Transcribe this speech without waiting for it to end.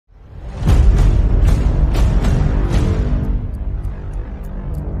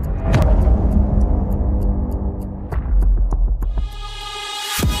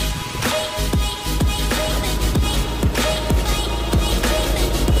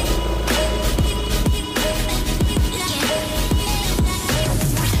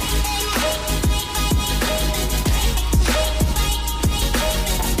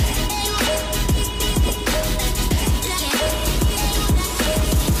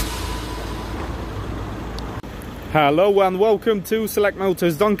Hello and welcome to Select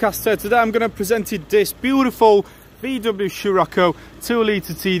Motors Doncaster. Today I'm going to present you this beautiful VW Scirocco 2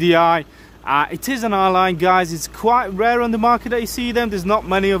 litre TDI. It is an R-Line, guys. It's quite rare on the market that you see them. There's not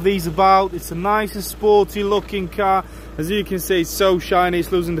many of these about. It's a nice and sporty looking car. As you can see, it's so shiny,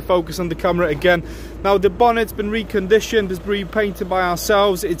 it's losing the focus on the camera again. Now the bonnet's been reconditioned, it's been repainted by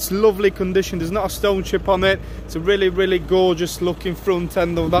ourselves. It's lovely condition, there's not a stone chip on it. It's a really gorgeous looking front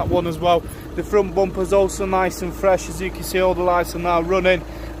end of that one as well. The front bumper's also nice and fresh. As you can see, all the lights are now running.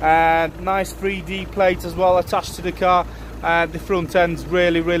 Nice 3D plate as well attached to the car. The front end's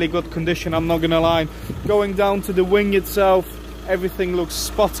really good condition, I'm not gonna lie. Going down to the wing itself, everything looks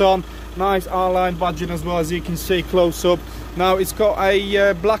spot on. Nice R-Line badging as well, as you can see close up. Now it's got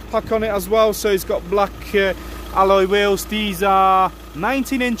a black pack on it as well, so it's got black alloy wheels. These are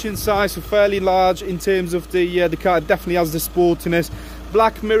 19-inch in size, so fairly large in terms of the car. It definitely has the sportiness.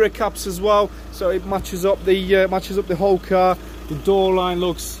 Black mirror caps as well, so it matches up the whole car. The door line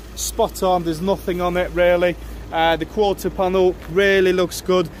looks spot on, there's nothing on it really. The quarter panel really looks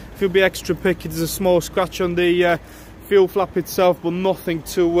good. If you'll be extra picky, there's a small scratch on the fuel flap itself, but nothing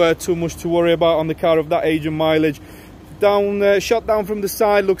too much to worry about on the car of that age and mileage. Shot down from the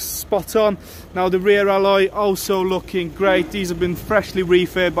side looks spot on. Now the rear alloy also looking great. These have been freshly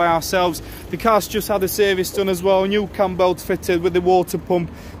refurbed by ourselves. The car's just had a service done as well, new cam belt fitted with the water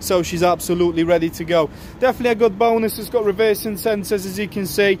pump, so she's absolutely ready to go. Definitely a good bonus. It's got reversing sensors, as you can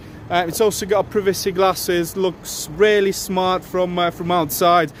see. It's also got privacy glasses. Looks really smart from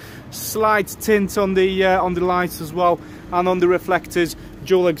outside. Slight tint on the lights as well, and on the reflectors.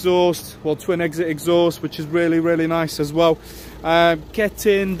 Dual exhaust, well, twin exit exhaust, which is really nice as well.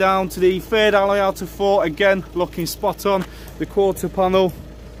 Getting down to the third alloy out of 4, again looking spot on. The quarter panel,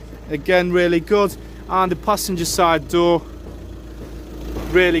 again really good, and the passenger side door,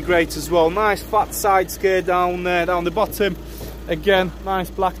 really great as well. Nice fat side skirt down the bottom. Again, nice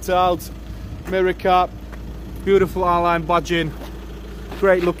blacked out mirror cap, beautiful R-Line badging,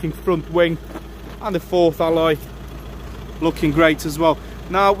 great looking front wing, and the fourth alloy looking great as well.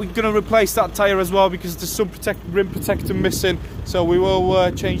 Now we're going to replace that tyre as well, because there's some rim protector missing, so we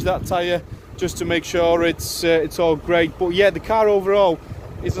will change that tyre just to make sure it's all great. But yeah, the car overall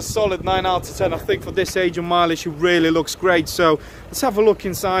is a solid 9 out of 10. I think for this age and mileage it really looks great. So let's have a look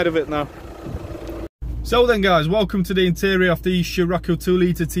inside of it now. So then guys, welcome to the interior of the Scirocco 2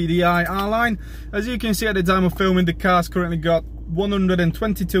 litre TDI R-Line. As you can see at the time of filming, the car's currently got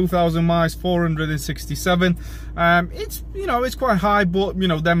 122,000 miles, 467. It's, you know, it's quite high, but you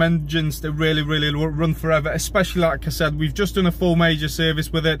know, them engines, they really run forever. Especially, like I said, we've just done a full major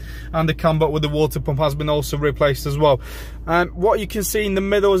service with it, and the cam belt with the water pump has been also replaced as well. What you can see in the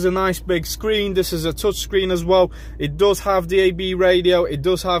middle is a nice big screen. This is a touch screen as well. It does have DAB radio, it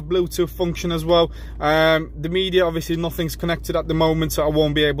does have Bluetooth function as well. The media, obviously nothing's connected at the moment, so I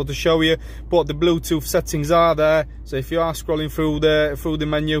won't be able to show you, but the Bluetooth settings are there, so if you are scrolling through the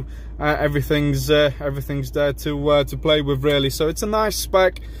menu, everything's there to play with really. So it's a nice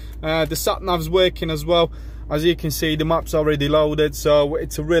spec. The sat nav's working as well. As you can see, the map's already loaded, so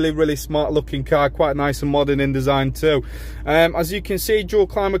it's a really smart looking car, quite nice and modern in design too. As you can see, dual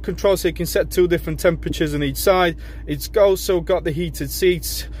climate control, so you can set 2 different temperatures on each side. It's also got the heated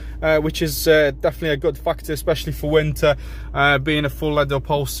seats, which is definitely a good factor, especially for winter, being a full leather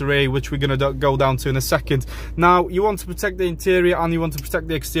upholstery, which we're going to go down to in a second. Now, you want to protect the interior and you want to protect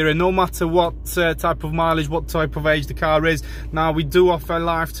the exterior, no matter what type of mileage, what type of age the car is. Now, we do offer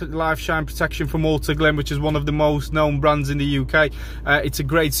lifetime protection from Autoglym, which is one of the most known brands in the UK. It's a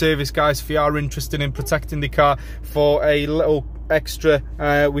great service, guys. If you are interested in protecting the car for a little extra,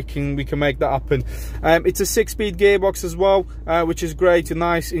 we can make that happen. It's a 6-speed gearbox as well, which is great and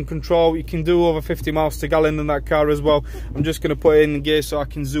nice in control. You can do over 50 miles to gallon in that car as well. I'm just going to put it in gear so I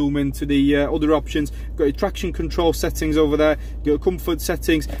can zoom into the other options. Got your traction control settings over there, your comfort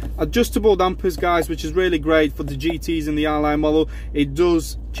settings, adjustable dampers, guys, which is really great for the GTs and the R-Line model. It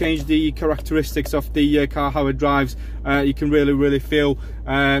does change the characteristics of the car, how it drives. You can really feel,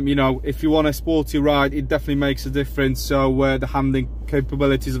 you know, if you want a sporty ride, it definitely makes a difference. So the handling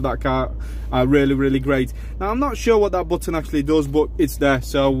capabilities of that car are really great. Now, I'm not sure what that button actually does, but it's there.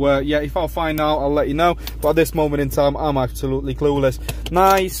 So yeah, if I'll find out, I'll let you know. But at this moment in time, I'm absolutely clueless.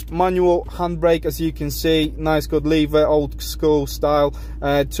 Nice manual handbrake, as you can see. Nice good lever, old school style.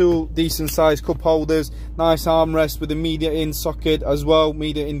 2 decent sized cup holders. Nice armrest with a media in socket as well,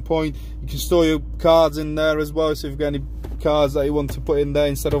 media in point. You can store your cards in there as well, so if you've got any cards that you want to put in there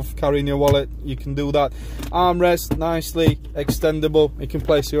instead of carrying your wallet. You can do that. Armrest, nicely extendable. You can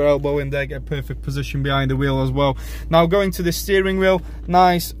place your elbow in there, get perfect position behind the wheel as well. Now going to the steering wheel,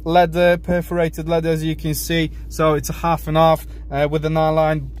 nice leather, perforated leather as you can see. So it's a half and half with an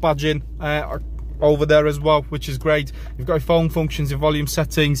R-line badging over there as well, which is great. You've got your phone functions, your volume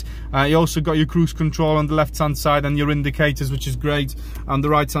settings. You also got your cruise control on the left hand side and your indicators, which is great. On the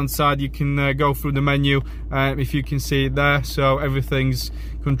right hand side you can go through the menu, if you can see it there. So everything's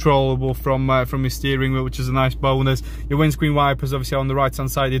controllable from your steering wheel, which is a nice bonus. Your windscreen wipers obviously on the right hand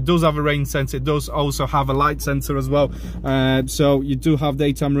side. It does have a rain sensor, it does also have a light sensor as well. So you do have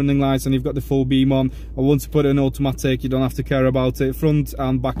daytime running lights, and you've got the full beam on. I want to put it in automatic, you don't have to care about it. Front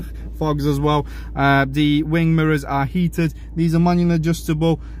and back fogs as well. The wing mirrors are heated. These are manually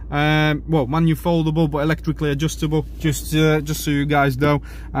adjustable, well, manual foldable but electrically adjustable, just so you guys know.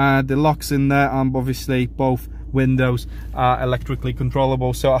 The locks in there, and obviously both windows are electrically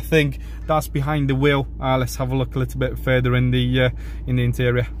controllable. So I think that's behind the wheel. Let's have a look a little bit further in the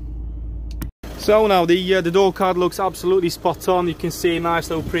interior. So now the door card looks absolutely spot on. You can see a nice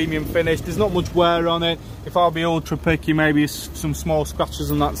little premium finish. There's not much wear on it. If I'll be ultra picky, maybe some small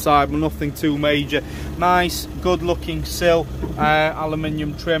scratches on that side, but nothing too major. Nice, good looking sill,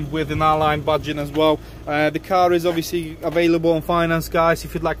 aluminium trim with an R-line badging as well. The car is obviously available on finance, guys.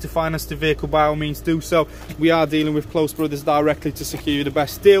 If you'd like to finance the vehicle, by all means do so. We are dealing with Close Brothers directly to secure you the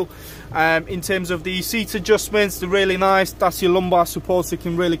best deal. In terms of the seat adjustments, they're really nice. That's your lumbar support, so you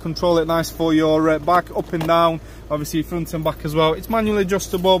can really control it nice for your back, up and down, obviously front and back as well. It's manually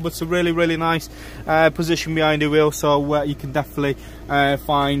adjustable, but it's a really nice position behind the wheel, so you can definitely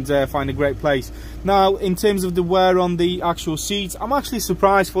find a great place. Now in terms of the wear on the actual seats, I'm actually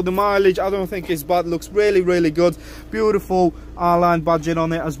surprised for the mileage. I don't think it's bad. It looks really good. Beautiful R-line badging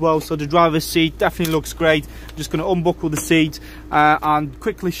on it as well, so the driver's seat definitely looks great. I'm just going to unbuckle the seat and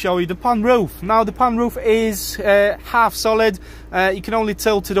quickly show you the pan roof. Now the pan roof is half solid. You can only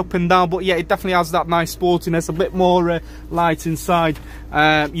tilt it up and down, but yeah, it definitely has that nice sportiness, a bit more light inside.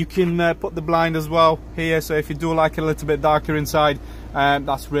 You can put the blind as well here, so if you do like it a little bit darker inside,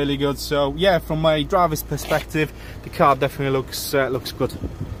 that's really good. So yeah, from a driver's perspective, the car definitely looks good.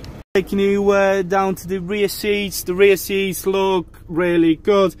 Taking you down to the rear seats. The rear seats look really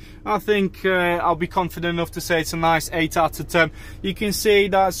good. I think I'll be confident enough to say it's a nice 8 out of 10. You can see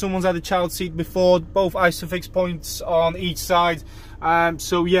that someone's had a child seat before, both ISOFIX points on each side.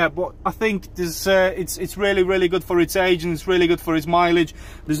 So yeah, but I think there's it's really good for its age, and it's really good for its mileage.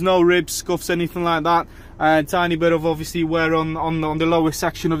 There's no ribs, scuffs, anything like that. Tiny bit of obviously wear on the lower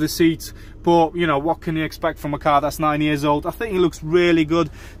section of the seats, but you know, what can you expect from a car that's 9 years old? I think it looks really good,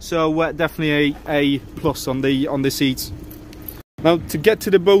 so definitely a plus on the seats. Now to get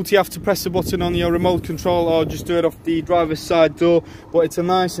to the boot, you have to press the button on your remote control, or just do it off the driver's side door. But it's a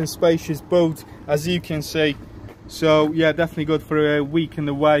nice and spacious boot, as you can see. So yeah, definitely good for a weekend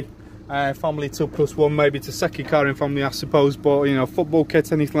away. Family 2+1, maybe it's a second car in family, I suppose. But you know, football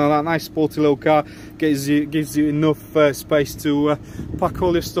kit, anything like that, nice sporty little car, gives you enough space to pack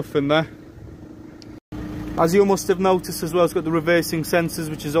all your stuff in there. As you must have noticed as well, it's got the reversing sensors,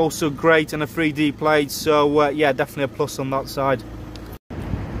 which is also great, and a 3D plate. So yeah, definitely a plus on that side.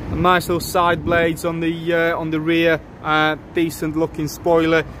 Nice little side blades on the rear, decent looking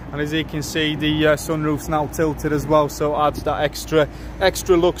spoiler, and as you can see, the sunroof's now tilted as well, so adds that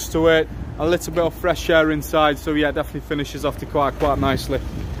extra looks to it. A little bit of fresh air inside, so yeah, definitely finishes off the car quite nicely.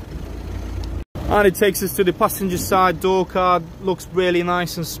 And it takes us to the passenger side. Door card looks really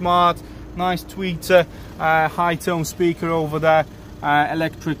nice and smart. Nice tweeter, high tone speaker over there,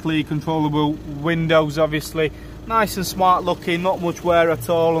 electrically controllable windows obviously. Nice and smart looking, not much wear at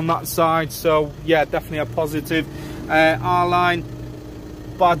all on that side, so yeah, definitely a positive. R-line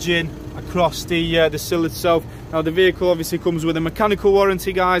badging across the sill itself. Now the vehicle obviously comes with a mechanical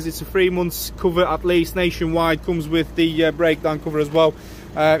warranty, guys. It's a 3 months cover at least nationwide. Comes with the breakdown cover as well.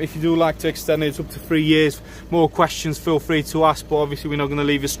 If you do like to extend it up to 3 years, more questions feel free to ask, but obviously we're not going to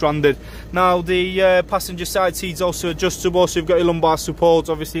leave you stranded. Now the passenger side seat's also adjustable, so you've got your lumbar support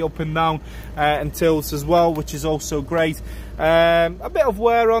obviously up and down, and tilts as well, which is also great. A bit of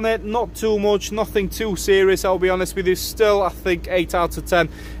wear on it, not too much, nothing too serious, I'll be honest with you. Still, I think 8 out of 10,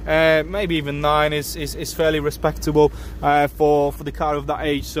 maybe even 9 is fairly respectable for the car of that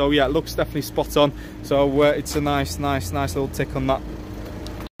age. So yeah, it looks definitely spot on, so it's a nice little tick on that.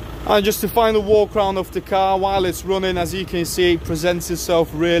 And just a final walk around of the car while it's running, as you can see, it presents itself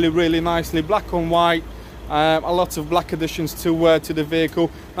really nicely, black and white. A lot of black additions to the vehicle.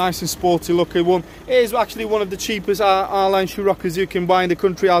 Nice and sporty looking one. It is actually one of the cheapest R-Line Scirocco's you can buy in the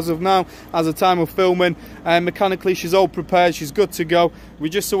country as of now, as of time of filming. Mechanically she's all prepared, she's good to go. We're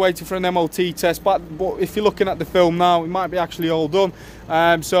just waiting for an MOT test, but if you're looking at the film now, it might be actually all done.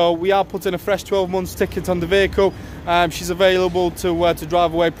 So we are putting a fresh 12 months ticket on the vehicle. She's available to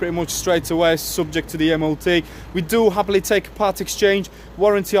drive away pretty much straight away, subject to the MOT. We do happily take a part exchange.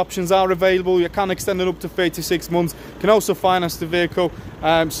 Warranty options are available. You can extend it up to 36 months. You can also finance the vehicle.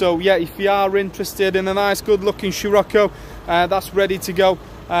 So yeah, if you are interested in a nice good looking Scirocco that's ready to go,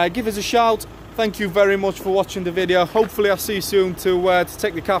 give us a shout. Thank you very much for watching the video. Hopefully I'll see you soon to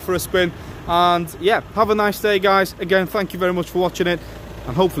take the car for a spin. And yeah, have a nice day guys. Again, thank you very much for watching it,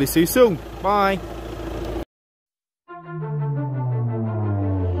 and hopefully see you soon. Bye.